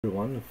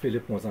Everyone,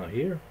 Philippe Moisin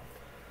here.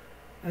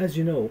 As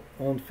you know,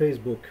 on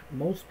Facebook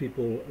most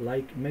people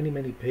like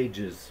many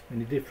pages,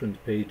 many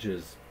different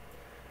pages,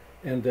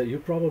 and you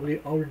probably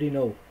already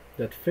know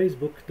that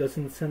Facebook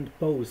doesn't send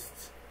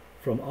posts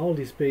from all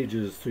these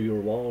pages to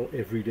your wall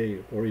every day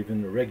or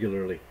even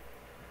regularly.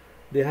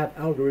 They have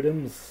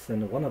algorithms,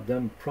 and one of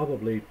them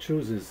probably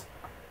chooses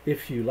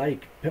if you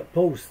like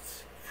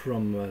posts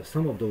from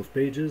some of those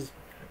pages,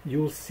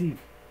 you'll see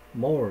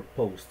more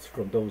posts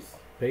from those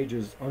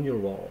pages on your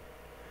wall.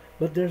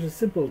 But there's a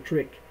simple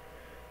trick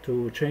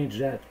to change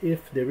that.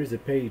 If there is a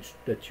page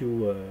that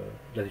you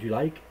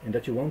like and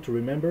that you want to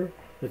remember,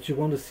 that you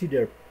want to see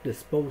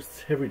these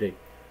posts every day,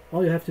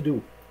 all you have to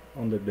do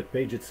on the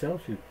page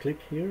itself, you click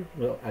here.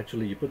 Well,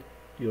 actually, you put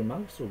your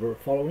mouse over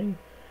following,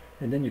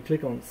 and then you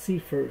click on see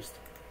first,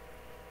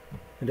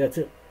 and that's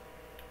it.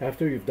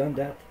 After you've done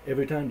that,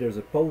 every time there's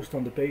a post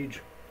on the page,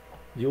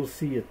 you'll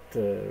see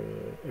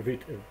it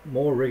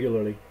more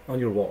regularly on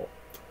your wall.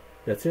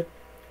 That's it.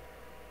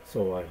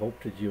 So I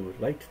hope that you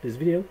liked this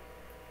video,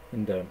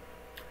 and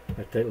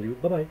I tell you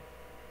bye bye.